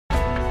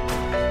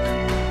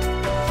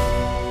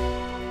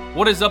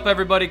What is up,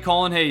 everybody?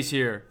 Colin Hayes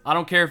here. I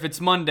don't care if it's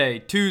Monday,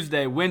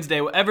 Tuesday, Wednesday,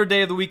 whatever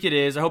day of the week it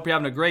is. I hope you're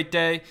having a great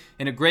day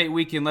and a great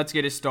weekend. Let's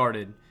get it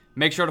started.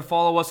 Make sure to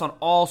follow us on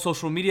all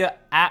social media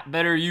at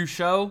Better You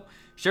Show.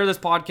 Share this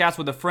podcast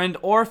with a friend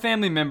or a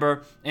family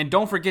member, and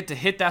don't forget to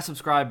hit that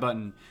subscribe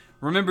button.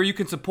 Remember, you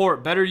can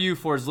support Better You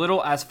for as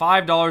little as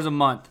 $5 a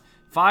month.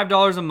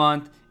 $5 a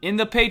month in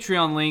the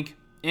Patreon link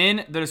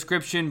in the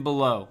description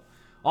below.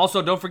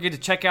 Also, don't forget to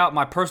check out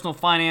my personal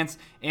finance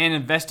and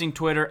investing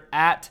Twitter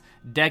at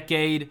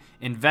Decade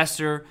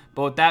Investor.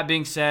 But with that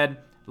being said,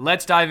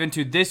 let's dive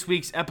into this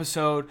week's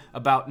episode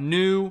about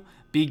new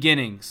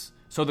beginnings.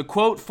 So the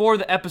quote for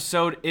the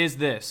episode is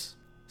this: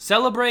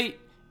 "Celebrate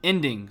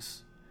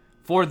endings,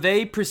 for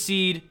they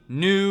precede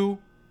new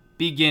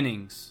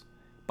beginnings,"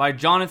 by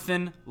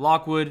Jonathan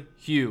Lockwood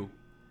Hugh.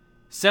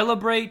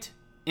 Celebrate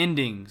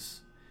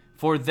endings,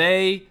 for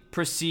they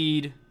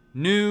precede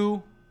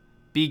new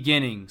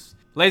beginnings.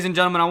 Ladies and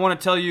gentlemen, I want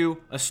to tell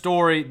you a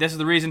story. This is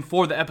the reason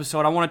for the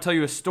episode. I want to tell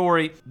you a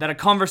story that a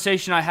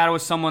conversation I had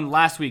with someone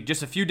last week,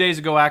 just a few days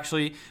ago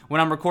actually,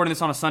 when I'm recording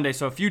this on a Sunday.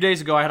 So a few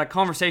days ago, I had a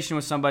conversation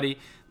with somebody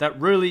that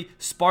really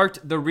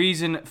sparked the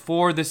reason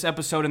for this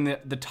episode and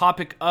the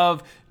topic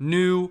of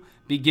new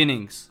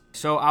beginnings.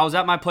 So I was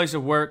at my place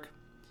of work,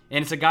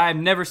 and it's a guy I've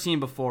never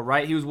seen before,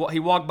 right? He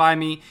walked by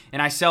me,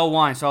 and I sell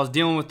wine, so I was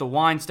dealing with the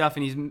wine stuff,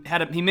 and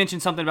he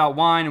mentioned something about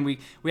wine, and we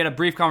had a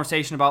brief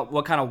conversation about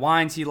what kind of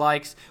wines he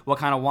likes, what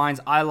kind of wines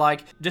I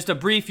like, just a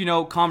brief,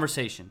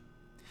 conversation.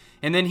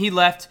 And then he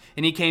left,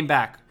 and he came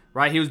back,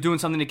 right? He was doing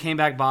something, he came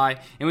back by,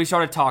 and we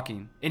started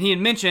talking. And he had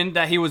mentioned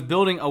that he was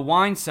building a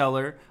wine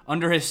cellar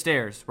under his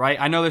stairs, right?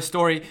 I know this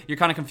story, you're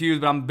kind of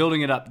confused, but I'm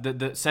building it up,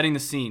 setting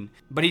the scene.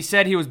 But he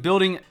said he was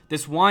building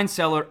this wine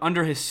cellar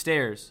under his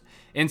stairs.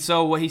 And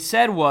so what he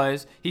said,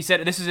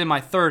 this is in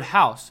my third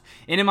house.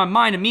 And in my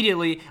mind,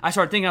 immediately, I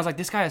started thinking, I was like,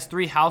 this guy has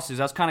 3 houses.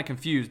 I was kind of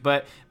confused,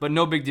 but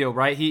no big deal,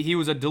 right? He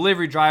was a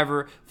delivery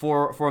driver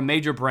for a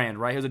major brand,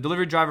 right? He was a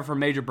delivery driver for a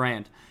major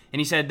brand. And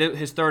he said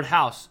his third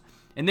house.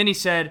 And then he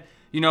said,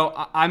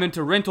 I'm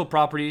into rental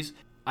properties.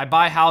 I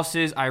buy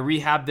houses, I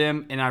rehab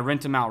them, and I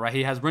rent them out, right?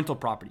 He has rental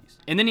properties.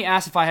 And then he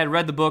asked if I had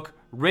read the book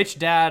Rich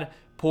Dad,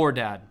 Poor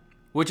Dad,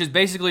 which is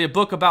basically a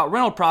book about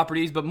rental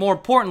properties, but more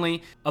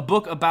importantly, a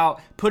book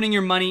about putting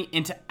your money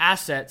into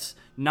assets,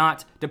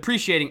 not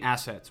depreciating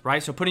assets,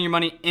 right? So putting your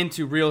money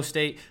into real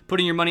estate,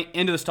 putting your money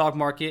into the stock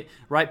market,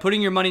 right?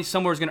 Putting your money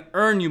somewhere is going to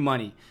earn you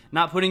money,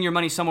 not putting your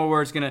money somewhere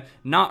where it's going to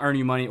not earn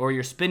you money or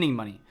you're spending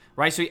money,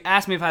 right? So he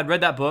asked me if I had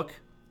read that book,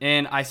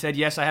 and I said,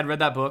 yes, I had read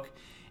that book.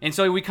 And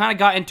so we kind of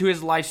got into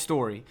his life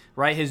story,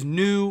 right? His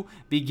new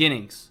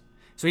beginnings.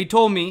 So he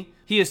told me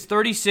he is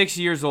 36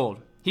 years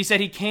old. He said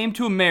he came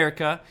to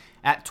America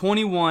at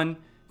 21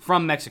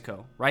 from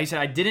Mexico, right? He said,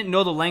 I didn't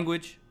know the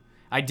language.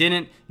 I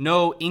didn't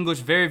know English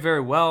very,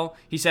 very well.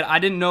 He said, I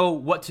didn't know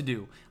what to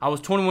do. I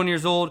was 21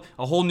 years old,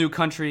 a whole new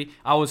country.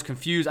 I was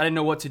confused. I didn't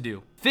know what to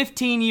do.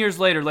 15 years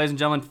later, ladies and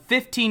gentlemen,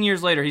 15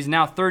 years later, he's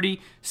now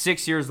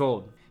 36 years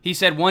old. He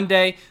said one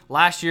day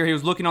last year, he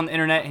was looking on the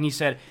internet and he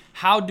said,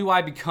 how do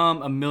I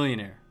become a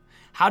millionaire?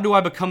 How do I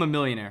become a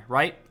millionaire,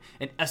 right?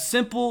 And a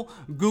simple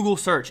Google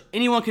search.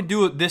 Anyone can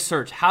do this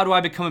search. How do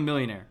I become a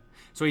millionaire?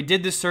 So he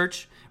did this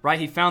search, right?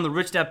 He found the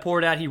Rich Dad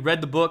Poor Dad. He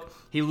read the book.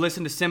 He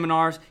listened to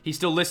seminars. He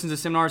still listens to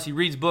seminars. He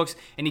reads books,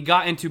 and he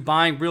got into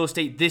buying real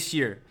estate this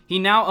year. He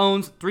now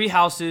owns 3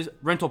 houses,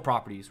 rental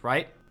properties,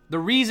 right? The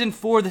reason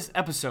for this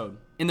episode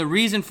and the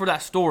reason for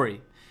that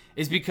story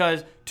is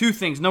because 2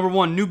 things. Number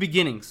 1, new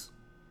beginnings.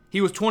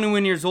 He was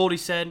 21 years old, he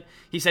said.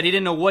 He said he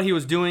didn't know what he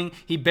was doing.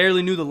 He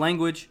barely knew the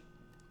language.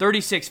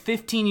 36,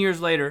 15 years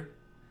later,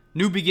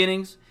 new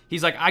beginnings.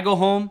 He's like, I go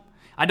home.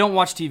 I don't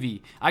watch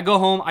TV. I go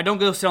home. I don't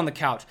go sit on the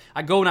couch.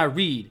 I go and I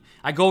read.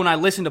 I go and I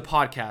listen to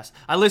podcasts.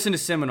 I listen to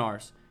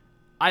seminars.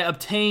 I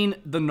obtain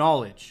the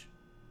knowledge.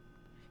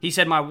 He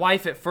said, my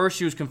wife at first,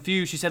 she was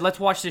confused. She said,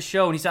 let's watch this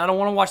show. And he said, I don't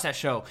want to watch that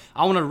show.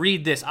 I want to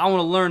read this. I want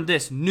to learn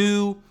this.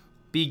 New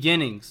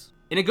beginnings.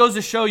 And it goes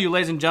to show you,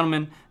 ladies and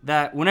gentlemen,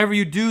 that whenever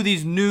you do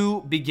these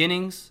new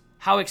beginnings,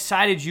 how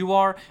excited you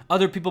are,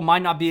 other people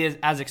might not be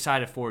as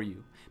excited for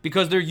you.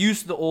 Because they're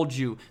used to the old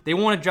you. They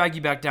want to drag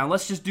you back down.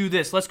 Let's just do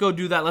this. Let's go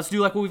do that. Let's do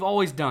like what we've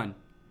always done.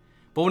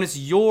 But when it's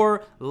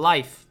your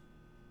life,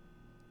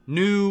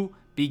 new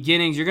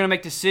beginnings, you're going to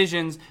make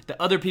decisions that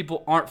other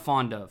people aren't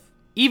fond of.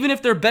 Even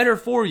if they're better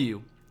for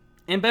you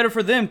and better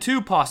for them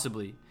too,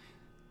 possibly.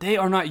 They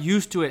are not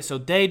used to it, so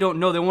they don't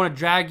know. They want to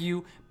drag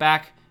you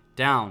back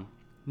down.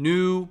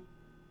 New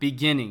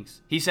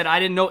beginnings. He said, I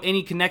didn't know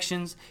any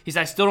connections. He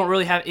said, I still don't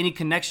really have any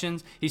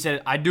connections. He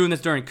said, I'm doing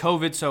this during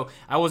COVID, so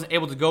I wasn't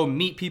able to go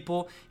meet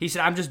people. He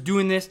said, I'm just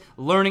doing this,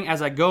 learning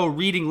as I go,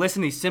 reading,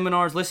 listening to these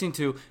seminars, listening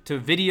to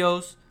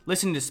videos,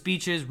 listening to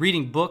speeches,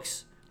 reading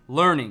books,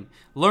 learning.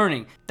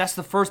 That's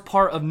the first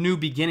part of new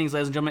beginnings,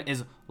 ladies and gentlemen,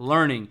 is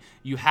learning.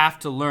 You have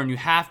to learn. You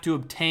have to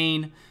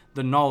obtain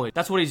the knowledge.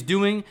 That's what he's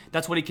doing.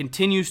 That's what he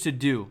continues to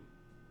do.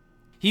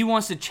 He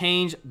wants to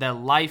change the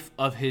life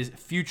of his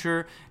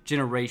future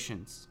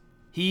generations.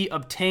 He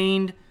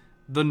obtained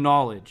the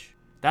knowledge.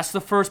 That's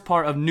the first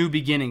part of new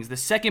beginnings. The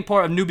second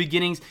part of new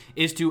beginnings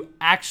is to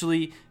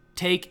actually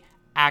take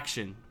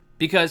action.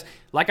 Because,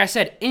 like I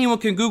said, anyone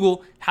can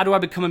Google, how do I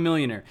become a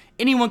millionaire?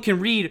 Anyone can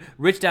read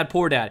Rich Dad,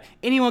 Poor Dad.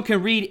 Anyone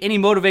can read any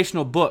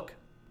motivational book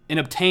and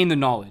obtain the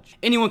knowledge.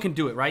 Anyone can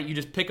do it, right? You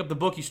just pick up the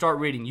book, you start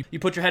reading. You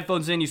put your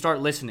headphones in, you start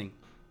listening.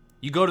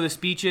 You go to the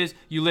speeches,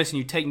 you listen,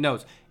 you take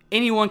notes.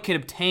 Anyone can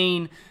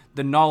obtain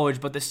the knowledge,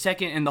 but the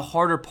second and the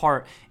harder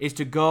part is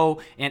to go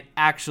and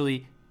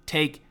actually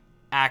take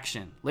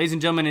action. Ladies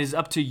and gentlemen, it is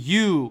up to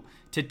you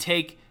to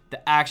take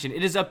the action.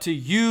 It is up to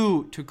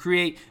you to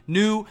create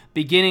new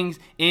beginnings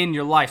in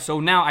your life. So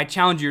now I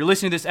challenge you, you're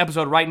listening to this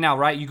episode right now,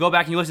 right? You go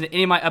back and you listen to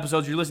any of my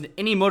episodes, you listen to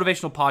any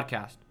motivational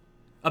podcast.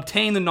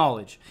 Obtain the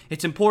knowledge.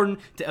 It's important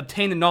to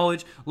obtain the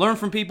knowledge. Learn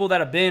from people that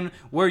have been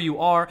where you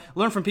are.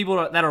 Learn from people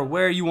that are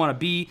where you want to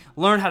be.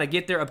 Learn how to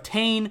get there.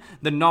 Obtain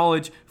the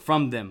knowledge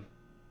from them.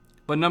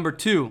 But number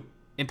 2,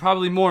 and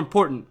probably more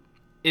important,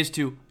 is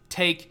to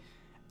take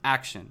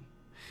action.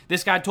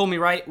 This guy told me,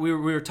 right, we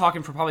were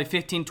talking for probably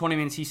 15, 20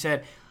 minutes. He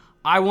said,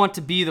 I want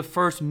to be the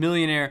first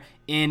millionaire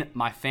in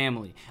my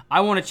family. I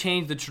want to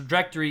change the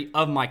trajectory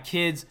of my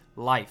kids'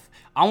 life.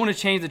 I want to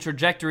change the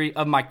trajectory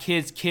of my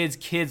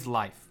kids'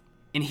 life.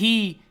 And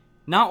he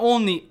not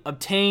only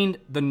obtained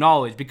the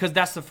knowledge, because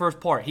that's the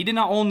first part. He did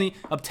not only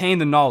obtain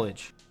the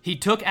knowledge. He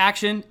took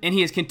action, and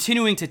he is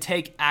continuing to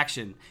take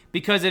action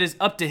because it is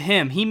up to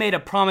him. He made a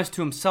promise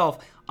to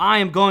himself, I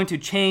am going to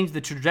change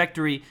the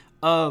trajectory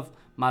of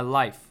my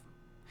life.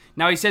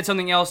 Now, he said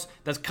something else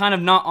that's kind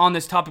of not on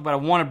this topic, but I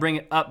want to bring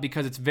it up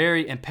because it's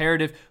very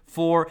imperative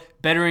for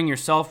bettering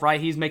yourself, right?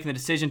 He's making the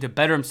decision to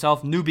better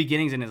himself, new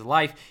beginnings in his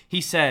life.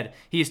 He said,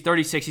 he is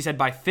 36. He said,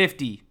 by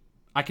 50,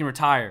 I can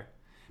retire.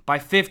 By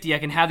 50, I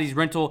can have these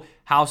rental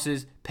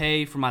houses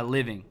pay for my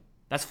living.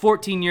 That's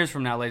 14 years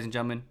from now, ladies and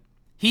gentlemen.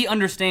 He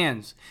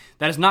understands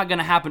that it's not going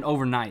to happen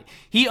overnight.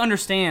 He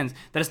understands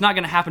that it's not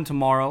going to happen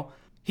tomorrow.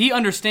 He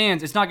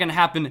understands it's not going to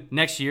happen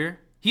next year.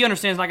 He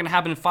understands it's not going to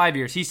happen in 5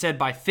 years. He said,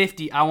 by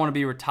 50, I want to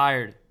be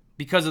retired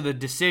because of the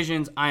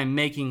decisions I am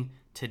making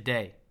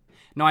today.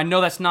 Now, I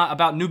know that's not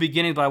about new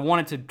beginnings, but I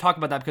wanted to talk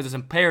about that because it's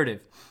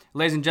imperative.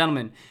 Ladies and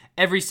gentlemen,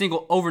 every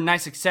single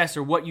overnight success,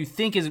 or what you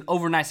think is an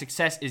overnight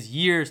success, is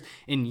years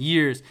and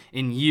years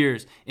and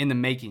years in the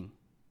making.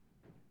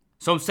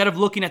 So instead of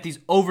looking at these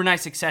overnight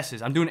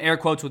successes, I'm doing air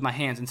quotes with my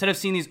hands, instead of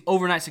seeing these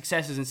overnight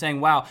successes and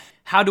saying, wow,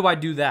 how do I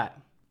do that?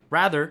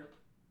 Rather,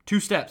 2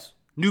 steps,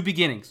 new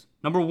beginnings.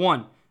 Number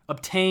 1,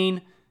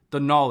 obtain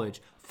the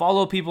knowledge.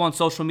 Follow people on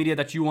social media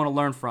that you want to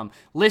learn from.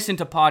 Listen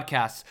to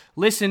podcasts.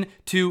 Listen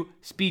to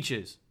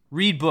speeches.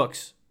 Read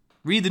books.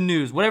 Read the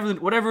news.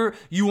 Whatever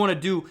you want to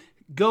do,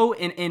 go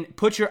and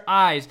put your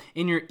eyes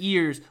in your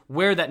ears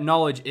where that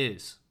knowledge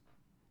is.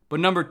 But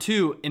number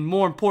 2, and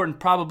more important,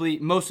 probably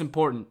most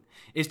important,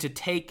 is to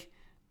take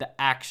the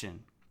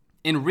action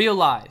and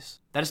realize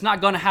that it's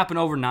not going to happen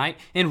overnight,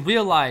 and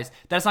realize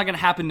that it's not going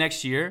to happen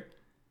next year,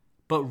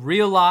 but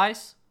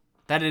realize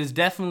that it is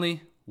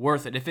definitely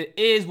worth it. If it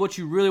is what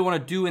you really want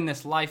to do in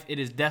this life, it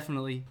is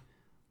definitely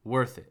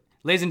worth it.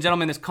 Ladies and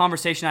gentlemen, this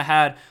conversation I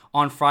had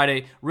on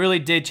Friday really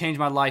did change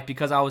my life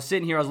because I was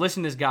sitting here, I was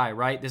listening to this guy,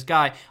 right? This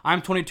guy,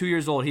 I'm 22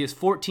 years old. He is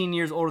 14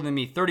 years older than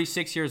me,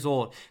 36 years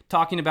old,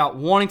 talking about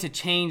wanting to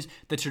change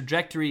the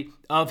trajectory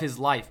of his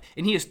life.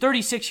 And he is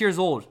 36 years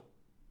old,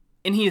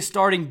 and he is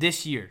starting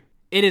this year.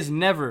 It is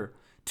never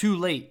too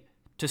late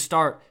to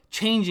start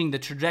changing the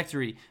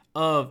trajectory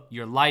of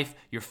your life,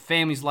 your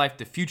family's life,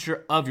 the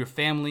future of your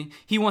family.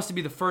 He wants to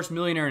be the first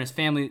millionaire in his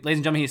family. Ladies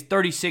and gentlemen, he is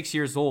 36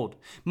 years old.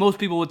 Most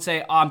people would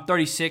say, I'm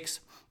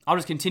 36. I'll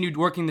just continue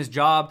working this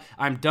job.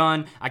 I'm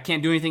done. I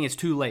can't do anything. It's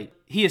too late.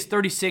 He is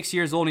 36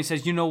 years old, and he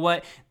says, you know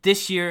what?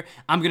 This year,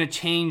 I'm going to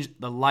change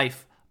the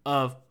life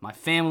of my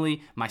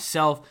family,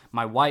 myself,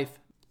 my wife,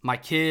 my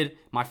kid,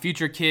 my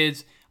future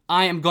kids.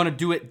 I am going to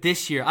do it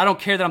this year. I don't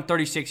care that I'm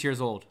 36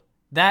 years old.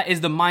 That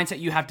is the mindset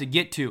you have to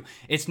get to.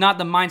 It's not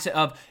the mindset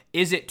of,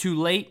 is it too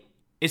late?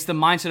 It's the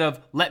mindset of,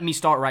 let me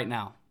start right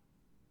now.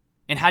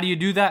 And how do you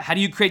do that? How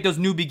do you create those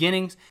new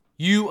beginnings?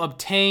 You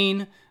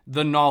obtain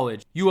the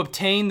knowledge. You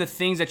obtain the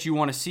things that you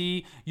want to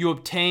see. You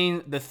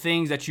obtain the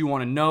things that you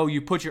want to know.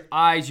 You put your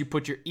eyes, you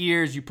put your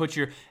ears, you put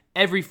your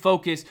every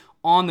focus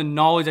on the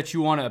knowledge that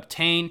you want to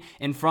obtain.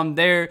 And from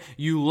there,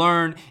 you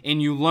learn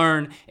and you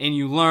learn and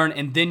you learn,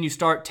 and then you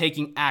start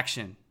taking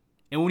action.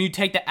 And when you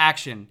take the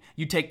action,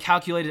 you take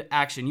calculated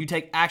action. You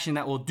take action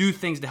that will do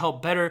things to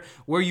help better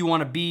where you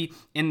want to be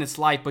in this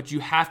life, but you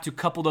have to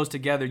couple those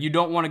together. You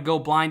don't want to go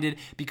blinded,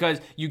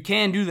 because you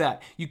can do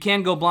that. You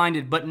can go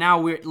blinded, but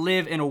now we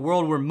live in a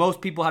world where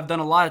most people have done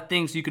a lot of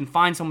things so you can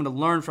find someone to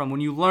learn from.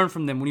 When you learn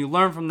from them, when you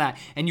learn from that,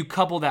 and you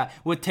couple that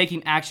with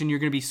taking action, you're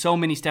going to be so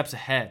many steps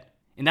ahead.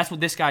 And that's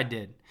what this guy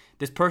did.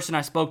 This person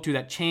I spoke to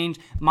that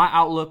changed my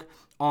outlook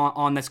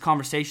on this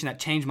conversation, that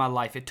changed my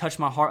life. It touched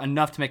my heart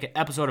enough to make an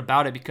episode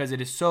about it, because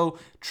it is so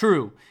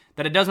true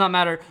that it does not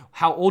matter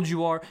how old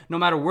you are, no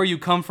matter where you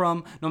come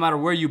from, no matter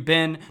where you've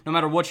been, no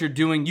matter what you're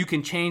doing, you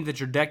can change the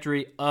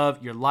trajectory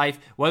of your life,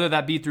 whether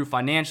that be through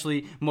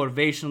financially,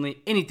 motivationally,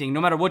 anything,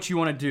 no matter what you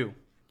want to do.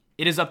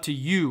 It is up to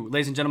you,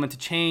 ladies and gentlemen, to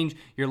change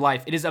your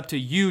life. It is up to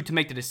you to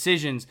make the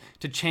decisions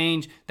to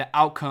change the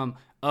outcome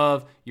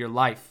of your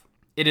life.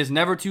 It is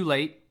never too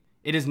late.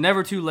 It is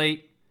never too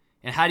late.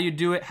 And how do you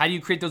do it? How do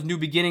you create those new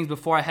beginnings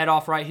before I head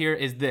off right here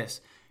is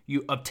this.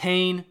 You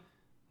obtain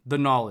the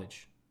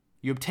knowledge.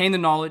 You obtain the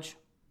knowledge,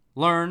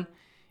 learn,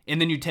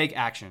 and then you take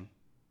action.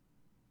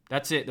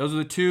 That's it. Those are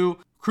the two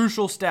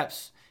crucial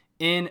steps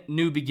in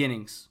new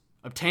beginnings.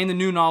 Obtain the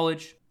new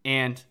knowledge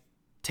and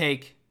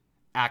take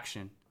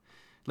action.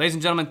 Ladies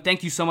and gentlemen,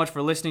 thank you so much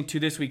for listening to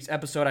this week's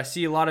episode. I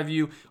see a lot of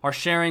you are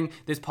sharing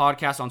this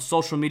podcast on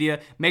social media.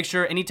 Make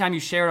sure anytime you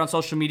share it on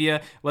social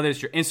media, whether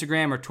it's your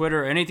Instagram or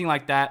Twitter or anything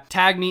like that,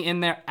 tag me in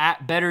there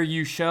at Better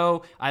You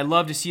Show. I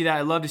love to see that.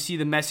 I love to see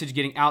the message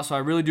getting out, so I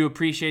really do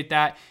appreciate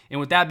that.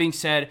 And with that being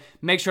said,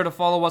 make sure to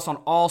follow us on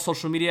all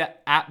social media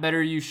at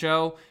Better You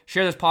Show.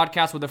 Share this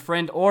podcast with a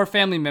friend or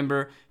family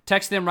member.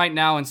 Text them right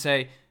now and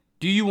say,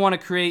 do you want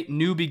to create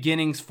new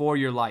beginnings for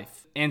your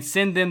life? And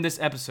send them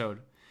this episode.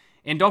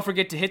 And don't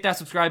forget to hit that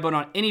subscribe button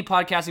on any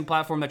podcasting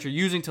platform that you're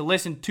using to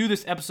listen to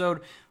this episode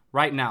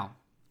right now.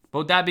 But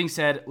with that being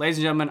said, ladies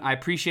and gentlemen, I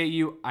appreciate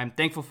you. I'm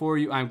thankful for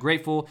you. I'm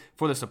grateful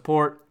for the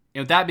support.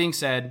 And with that being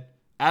said,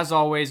 as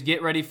always,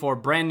 get ready for a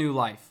brand new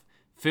life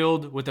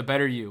filled with a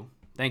better you.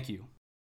 Thank you.